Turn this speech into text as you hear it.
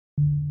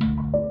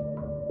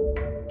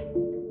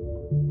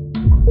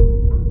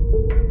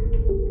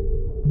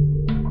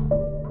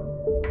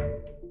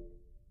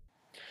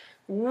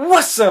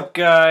What's up,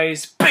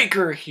 guys?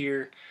 Baker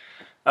here.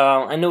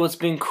 I know it's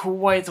been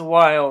quite a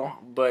while,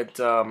 but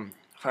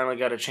finally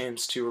got a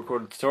chance to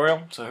record a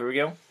tutorial, so here we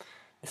go.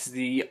 This is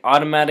the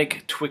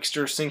automatic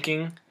Twixtor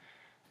syncing,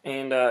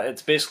 and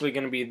it's basically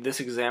going to be this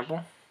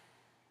example.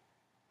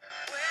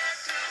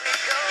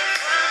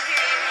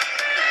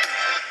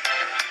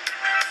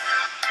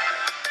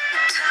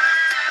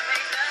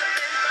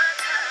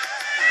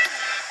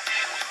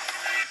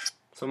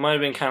 So it might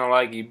have been kind of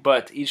laggy,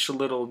 but each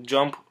little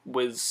jump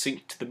was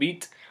synced to the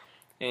beat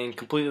and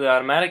completely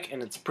automatic,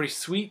 and it's pretty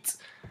sweet.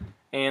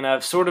 And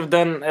I've sort of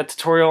done a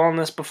tutorial on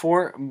this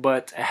before,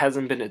 but it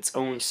hasn't been its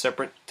own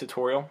separate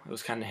tutorial. It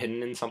was kind of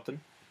hidden in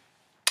something.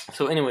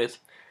 So anyways,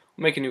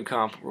 we'll make a new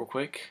comp real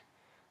quick.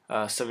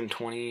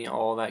 720,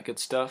 all that good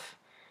stuff.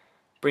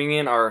 Bring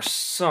in our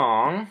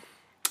song,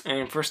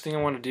 and first thing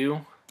I want to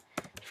do,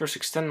 first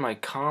extend my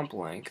comp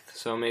length,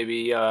 so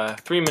maybe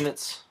 3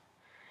 minutes,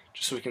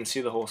 just so we can see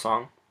the whole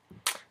song.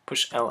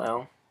 Push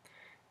LL,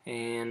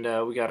 and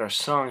we got our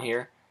song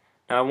here.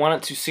 Now I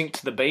want it to sync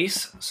to the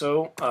bass,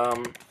 so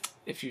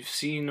if you've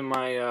seen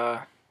my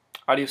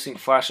audio sync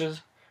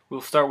flashes, we'll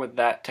start with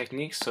that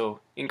technique, so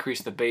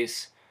increase the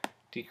bass,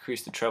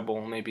 decrease the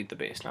treble, maybe the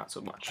bass not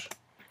so much.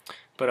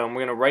 But we're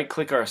going to right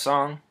click our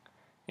song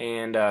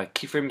and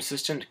keyframe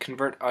assistant,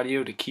 convert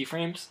audio to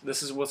keyframes.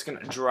 This is what's going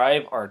to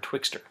drive our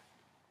Twixtor.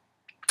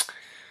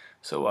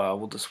 So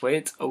we'll just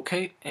wait,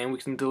 okay, and we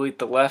can delete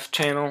the left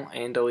channel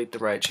and delete the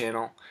right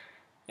channel,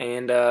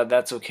 and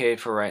that's okay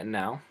for right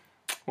now.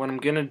 What I'm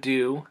gonna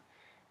do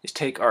is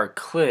take our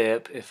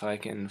clip, if I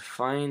can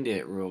find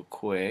it real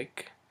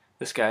quick,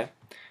 this guy,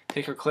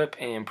 take our clip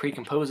and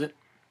pre-compose it,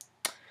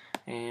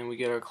 and we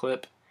get our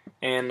clip,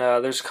 and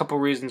there's a couple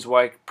reasons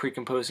why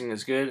pre-composing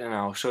is good, and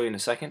I'll show you in a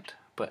second,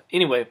 but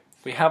anyway,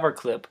 we have our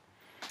clip.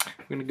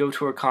 We're gonna go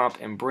to our comp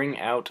and bring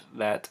out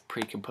that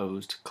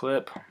pre-composed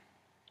clip.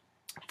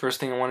 First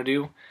thing I want to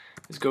do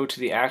is go to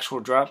the actual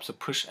drop, so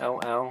push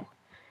LL,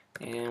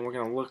 and we're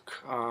going to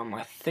look,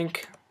 I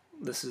think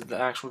this is the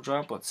actual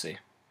drop. Let's see.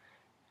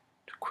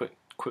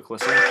 Quick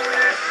listen.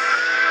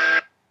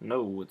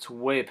 No, it's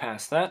way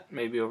past that.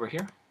 Maybe over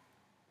here.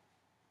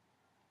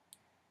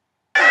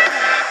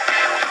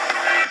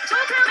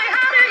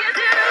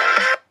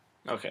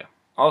 Okay.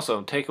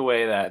 Also, take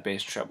away that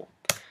bass treble.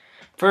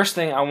 First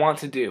thing I want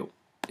to do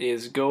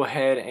is go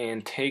ahead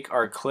and take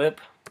our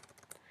clip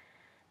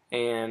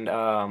and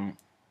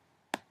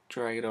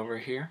drag it over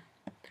here.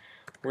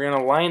 We're going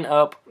to line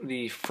up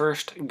the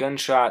first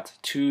gunshot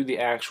to the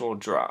actual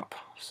drop.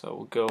 So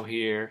we'll go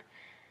here,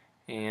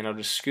 and I'll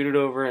just scoot it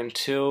over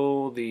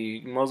until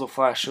the muzzle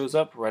flash shows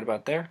up right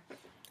about there.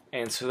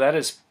 And so that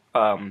is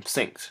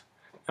synced.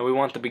 And we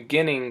want the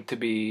beginning to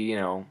be, you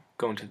know,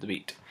 going to the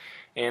beat.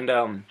 And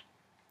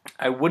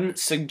I wouldn't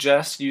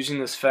suggest using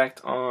this effect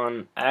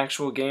on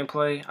actual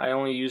gameplay. I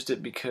only used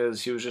it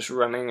because he was just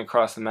running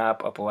across the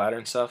map up a ladder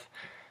and stuff.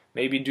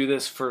 Maybe do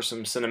this for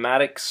some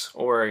cinematics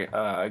or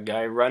a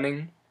guy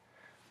running,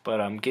 but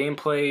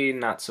gameplay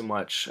not so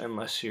much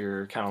unless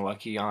you're kind of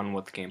lucky on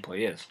what the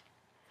gameplay is.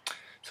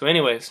 So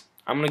anyways,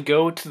 I'm going to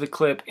go to the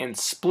clip and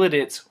split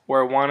it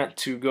where I want it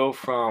to go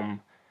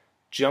from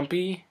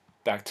jumpy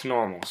back to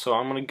normal. So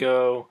I'm going to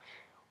go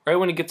right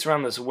when it gets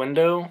around this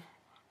window,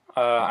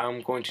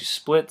 I'm going to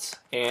split,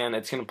 and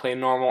it's going to play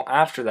normal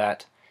after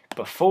that.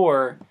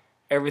 Before,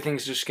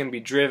 everything's just going to be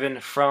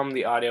driven from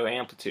the audio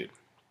amplitude.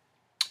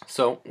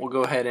 So we'll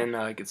go ahead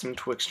and get some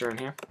Twixtor in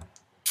here.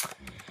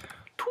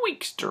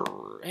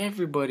 Twixtor,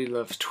 everybody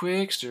loves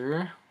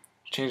Twixtor.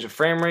 Change the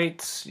frame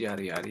rates,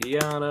 yada yada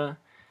yada.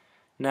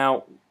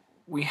 Now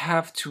we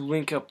have to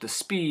link up the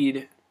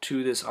speed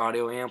to this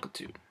audio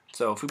amplitude.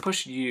 So if we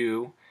push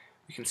U,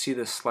 we can see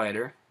this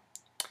slider,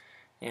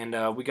 and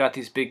we got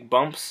these big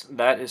bumps.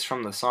 That is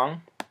from the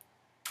song.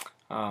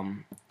 I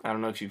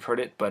don't know if you've heard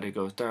it, but it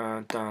goes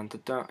dun dun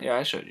dun dun. Yeah,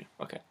 I showed you.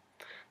 Okay.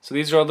 So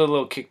these are all the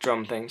little kick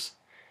drum things.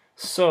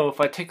 So if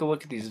I take a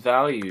look at these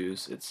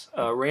values, it's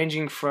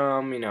ranging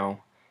from, you know,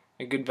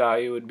 a good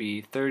value would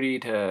be 30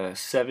 to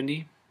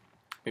 70,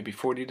 maybe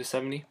 40 to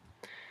 70.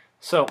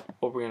 So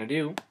what we're going to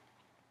do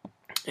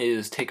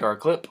is take our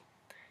clip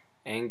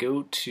and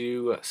go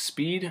to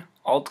speed,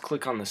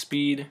 alt-click on the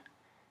speed,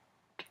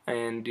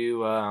 and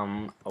do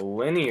a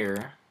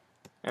linear,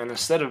 and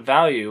instead of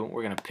value,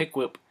 we're going to pick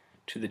whip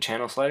to the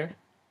channel slider,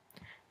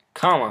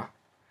 comma,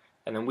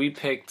 and then we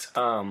picked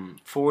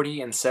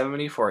 40 and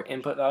 70 for our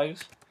input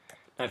values.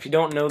 Now, if you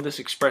don't know this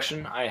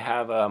expression, I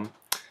have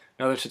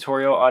another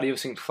tutorial, audio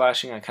sync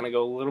flashing. I kind of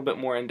go a little bit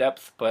more in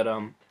depth, but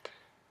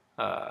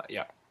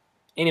yeah.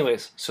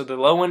 Anyways, so the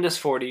low end is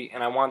 40,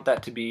 and I want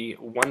that to be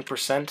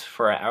 1%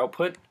 for our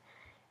output.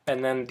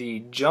 And then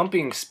the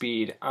jumping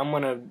speed, I'm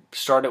going to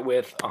start it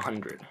with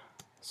 100.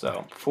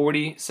 So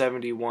 40,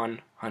 70,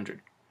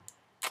 100,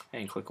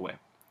 and click away.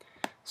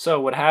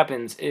 So what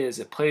happens is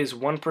it plays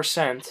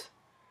 1%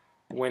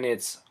 when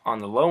it's on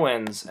the low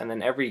ends, and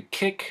then every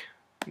kick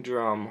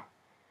drum,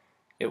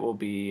 it will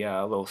be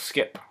a little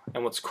skip.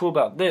 And what's cool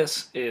about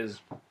this is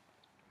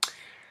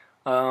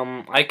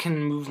I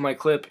can move my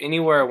clip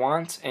anywhere I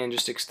want and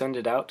just extend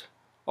it out.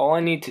 all I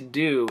need to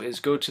do is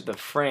go to the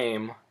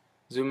frame,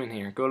 zoom in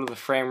here, go to the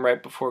frame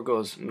right before it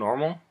goes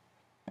normal,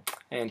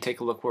 and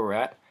take a look where we're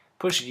at.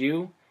 Push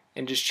U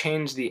and just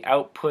change the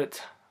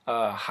output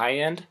high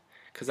end,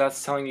 because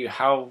that's telling you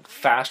how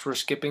fast we're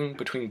skipping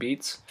between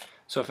beats.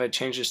 So if I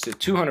change this to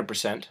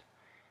 200%,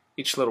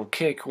 each little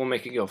kick will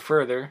make it go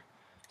further,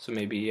 so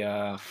maybe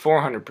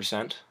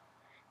 400%,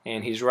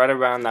 and he's right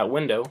around that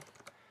window.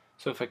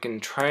 So if I can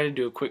try to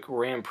do a quick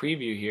RAM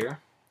preview here,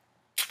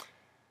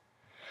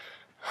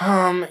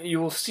 you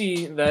will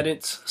see that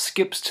it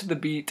skips to the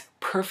beat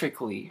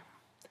perfectly.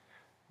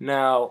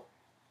 Now,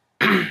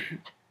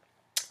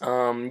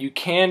 you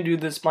can do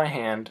this by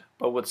hand,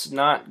 but what's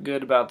not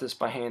good about this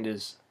by hand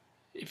is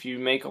if you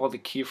make all the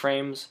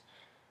keyframes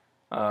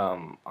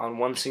on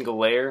one single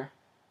layer,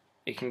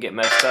 it can get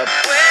messed up.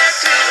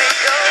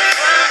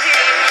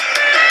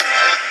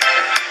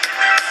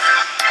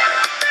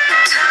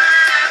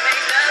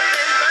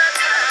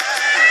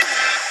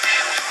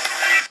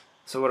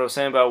 So what I was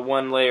saying about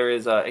one layer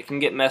is it can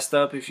get messed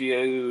up if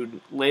you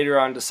later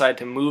on decide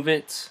to move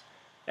it,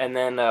 and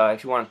then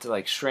if you want it to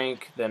like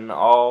shrink, then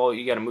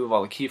you got to move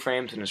all the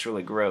keyframes, and it's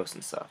really gross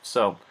and stuff.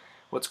 So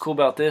what's cool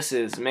about this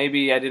is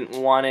maybe I didn't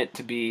want it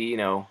to be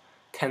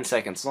 10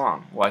 seconds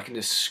long. Well, I can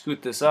just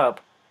scoot this up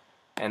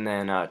and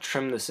then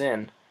trim this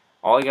in.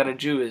 All I got to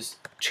do is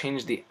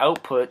change the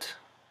output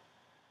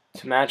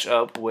to match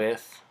up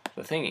with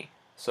the thingy.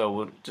 So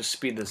we'll just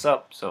speed this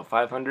up. So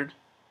 500.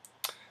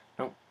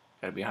 Nope,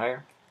 gotta be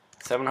higher.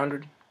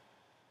 700.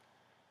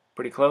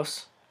 Pretty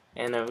close.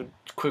 And a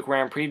quick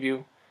RAM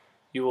preview.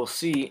 You will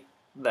see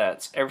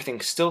that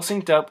everything's still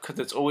synced up because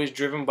it's always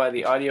driven by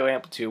the audio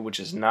amplitude, which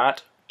is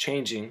not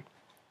changing.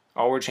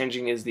 All we're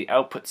changing is the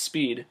output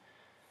speed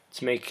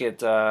to make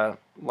it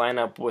line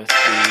up with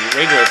the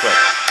regular output.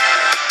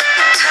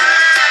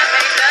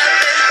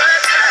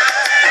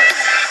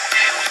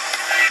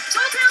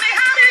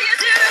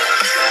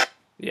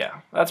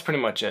 Yeah, that's pretty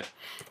much it.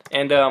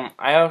 And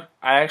I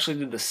actually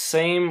did the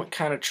same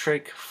kind of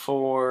trick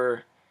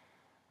for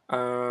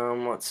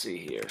let's see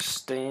here,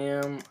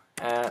 Stam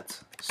at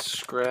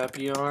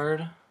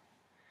Scrapyard.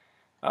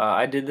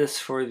 I did this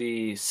for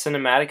the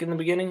cinematic in the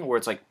beginning, where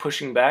it's like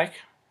pushing back.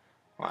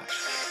 Watch.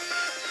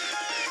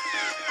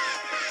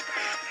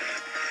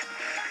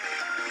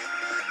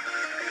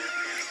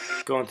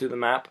 Going through the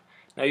map.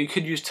 Now you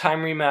could use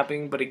time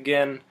remapping, but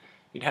again,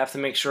 you'd have to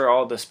make sure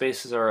all the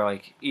spaces are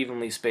like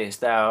evenly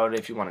spaced out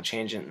if you want to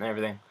change it and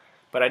everything.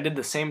 But I did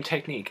the same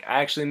technique.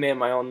 I actually made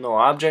my own null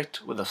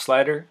object with a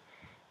slider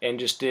and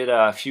just did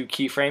a few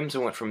keyframes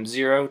and went from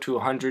 0 to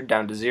 100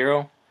 down to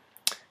 0.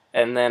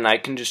 And then I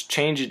can just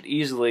change it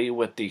easily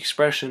with the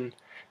expression,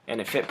 and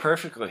it fit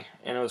perfectly,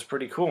 and it was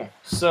pretty cool.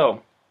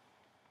 So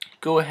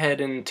go ahead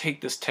and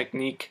take this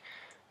technique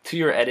to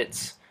your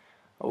edits.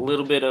 A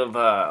little bit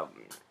of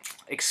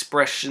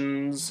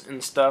expressions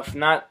and stuff,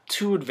 not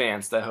too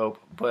advanced I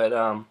hope, but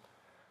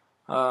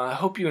I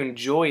hope you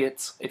enjoy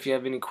it. If you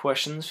have any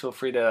questions, feel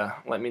free to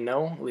let me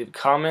know, leave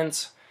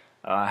comments.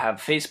 I have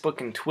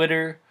Facebook and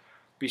Twitter.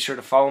 Be sure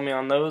to follow me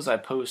on those. I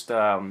post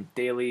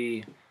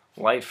daily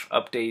life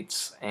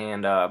updates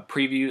and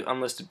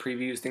unlisted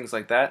previews, things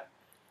like that.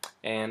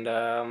 And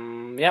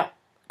yeah,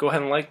 go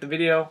ahead and like the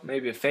video,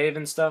 maybe a fave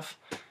and stuff.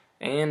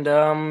 And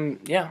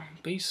yeah,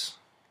 peace.